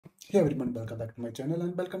Hey everyone, welcome back to my channel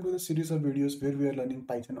and welcome to the series of videos where we are learning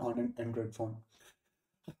Python on an Android phone.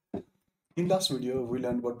 In last video, we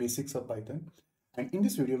learned about basics of Python, and in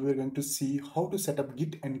this video, we are going to see how to set up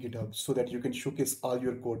Git and GitHub so that you can showcase all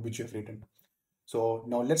your code which you have written. So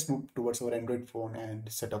now let's move towards our Android phone and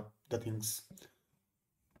set up the things.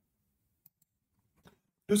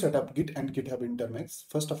 To set up Git and GitHub in Termux,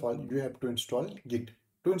 first of all, you have to install Git.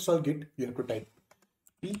 To install Git, you have to type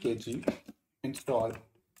pkg install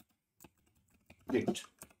Git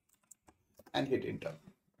and hit enter.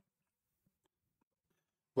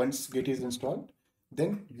 Once Git is installed,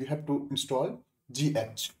 then you have to install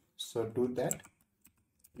gh. So do that,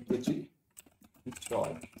 pkg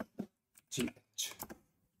install gh.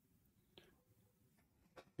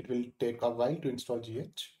 It will take a while to install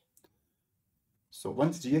gh. So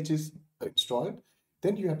once gh is installed,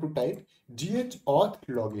 then you have to type gh auth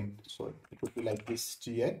login. So it would be like this,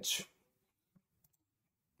 gh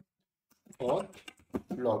auth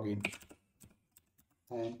login,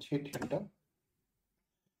 and hit enter.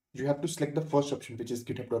 You have to select the first option, which is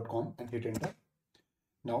github.com, and hit enter.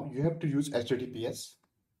 Now you have to use HTTPS,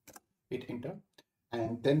 hit enter,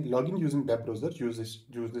 and then login using web browser, use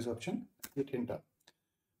this option, hit enter.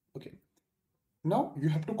 Okay, now you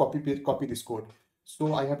have to copy this code.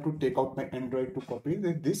 So I have to take out my Android to copy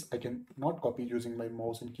this. I can not copy using my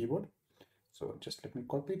mouse and keyboard. So just let me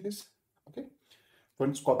copy this. Okay,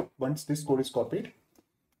 once this code is copied,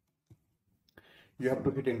 you have to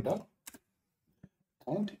hit enter,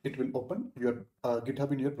 and it will open your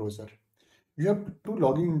GitHub in your browser. You have to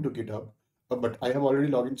log in into GitHub, but I have already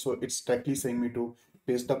logged in, so it's directly saying me to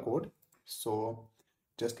paste the code. So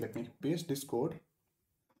just let me paste this code.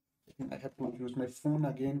 I have to use my phone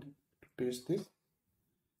again to paste this.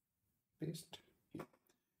 Paste.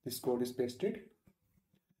 This code is pasted.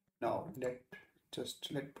 Now let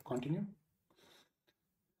continue.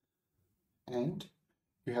 And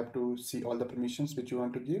you have to see all the permissions which you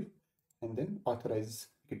want to give, and then authorize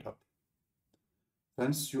GitHub.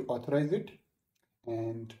 Once you authorize it,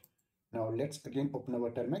 and now let's again open our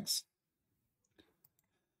Termux.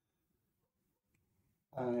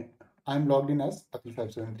 I'm logged in as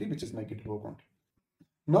Akhil573, which is my GitHub account.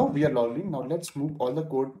 Now we are logged in. Now let's move all the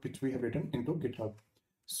code which we have written into GitHub.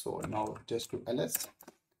 So now just to ls,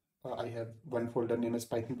 I have one folder named as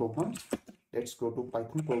Python programs. Let's go to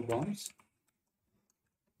Python programs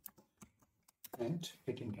and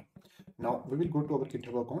hit enter. Now we will go to our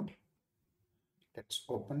GitHub account. Let's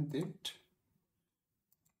open it,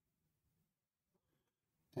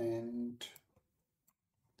 and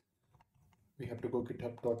we have to go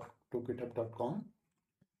github.com.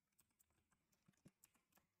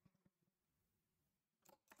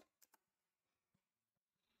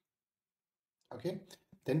 Okay,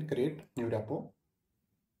 then create new repo.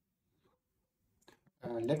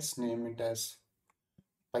 Let's name it as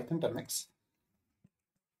Python Termux.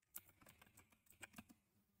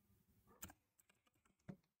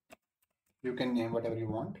 You can name whatever you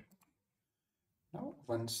want. Now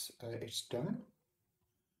once it's done,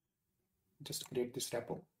 just create this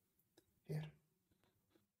repo here.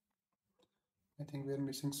 I think we are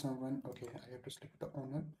missing someone. Okay, I have to select the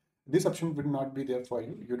owner. This option will not be there for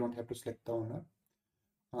you. You don't have to select the owner.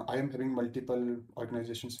 I am having multiple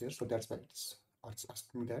organizations here, so that's why it's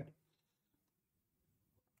asking me that.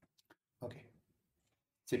 Okay,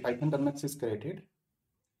 see, Python Termux is created.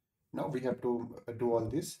 Now we have to do all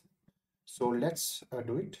this. So let's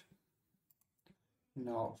do it.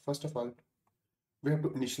 Now, first of all, we have to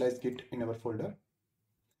initialize Git in our folder.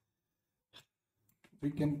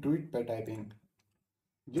 We can do it by typing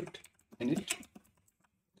git init.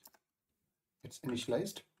 It's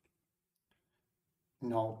initialized.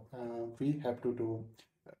 Now we have to do,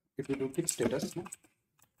 if we do git status,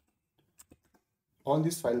 all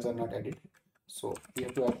these files are not added. So we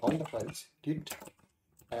have to add all the files. Git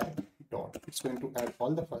add dot. It's going to add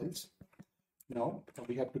all the files. Now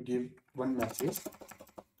we have to give one message,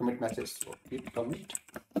 commit message. So git commit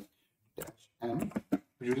 -m.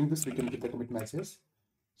 Using this, we can give the commit message.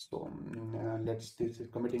 So this is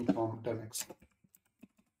committing from Termux.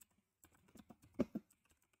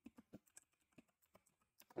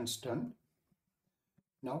 It's done.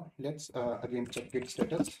 Now let's again check git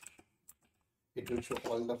status. It will show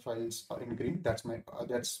all the files are in green. That's mean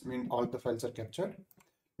all the files are captured.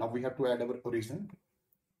 Now we have to add our origin.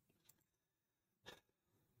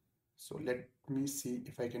 So let me see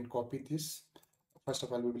if I can copy this. First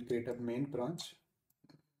of all, we will create a main branch.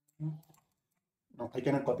 No, I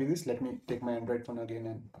cannot copy this. Let me take my Android phone again,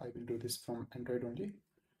 and I will do this from Android only.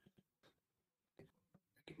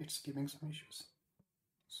 Okay, it's giving some issues.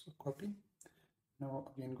 So copy.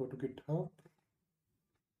 Now again go to GitHub.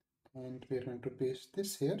 and we are going to paste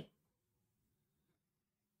this here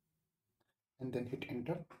and then hit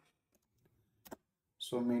enter.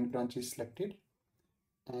 So main branch is selected,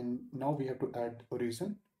 and now we have to add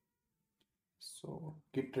origin. So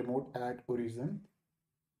git remote add origin.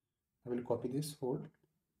 I will copy this, hold,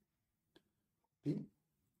 copy,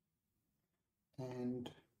 and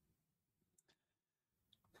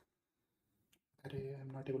array,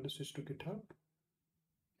 I'm not able to switch to GitHub.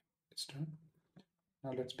 It's done.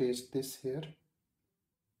 Now let's paste this here.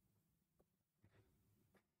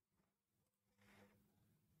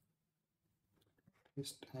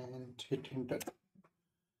 Paste and hit enter.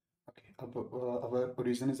 Okay, our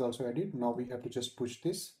origin is also added. Now we have to just push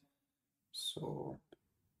this. So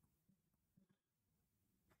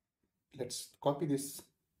let's copy this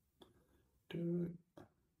to,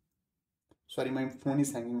 sorry, my phone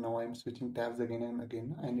is hanging now. I'm switching tabs again and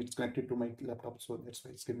again, and it's connected to my laptop, so that's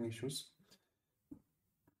why it's giving issues.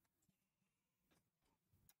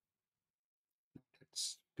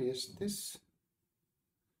 Let's paste this.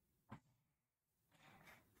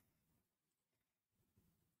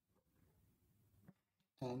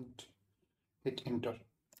 And hit enter.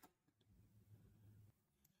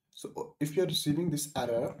 So if you are receiving this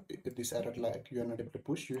error like you are not able to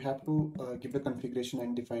push, you have to give the configuration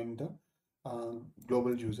and define the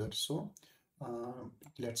global user. So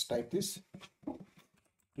let's type this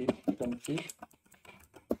git config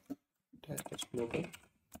dash global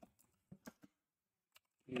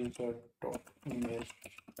user dot email,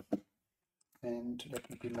 and let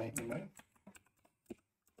me give my email.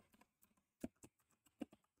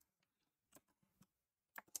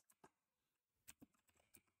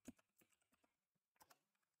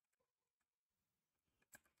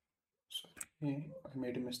 Sorry, I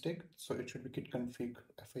made a mistake. So it should be git config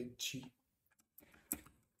fig,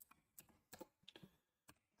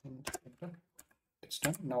 and it's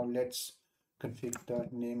done. Now let's configure the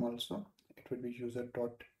name also. It will be user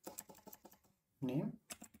dot name,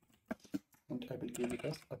 and I will give it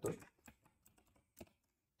as Atul.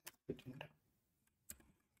 Hit enter.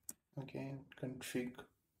 Again config.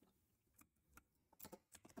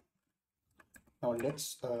 Now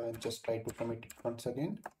let's just try to commit it once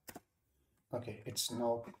again. Okay, it's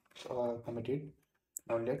now committed.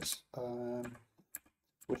 Now let's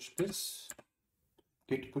push this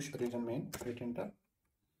git push origin main, hit enter.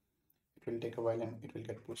 It will take a while and it will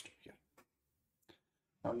get pushed here.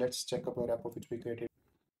 Now let's check up our repo which we created.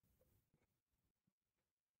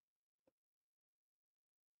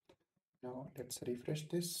 Now let's refresh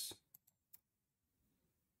this.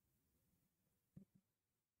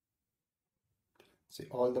 See,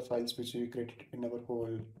 all the files which we created in our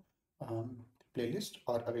whole playlist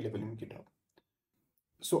are available in GitHub.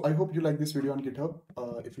 So I hope you like this video on GitHub.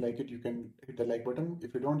 If you like it, you can hit the like button.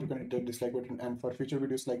 If you don't, you can hit the dislike button. And for future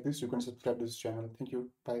videos like this, you can subscribe to this channel. Thank you.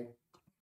 Bye.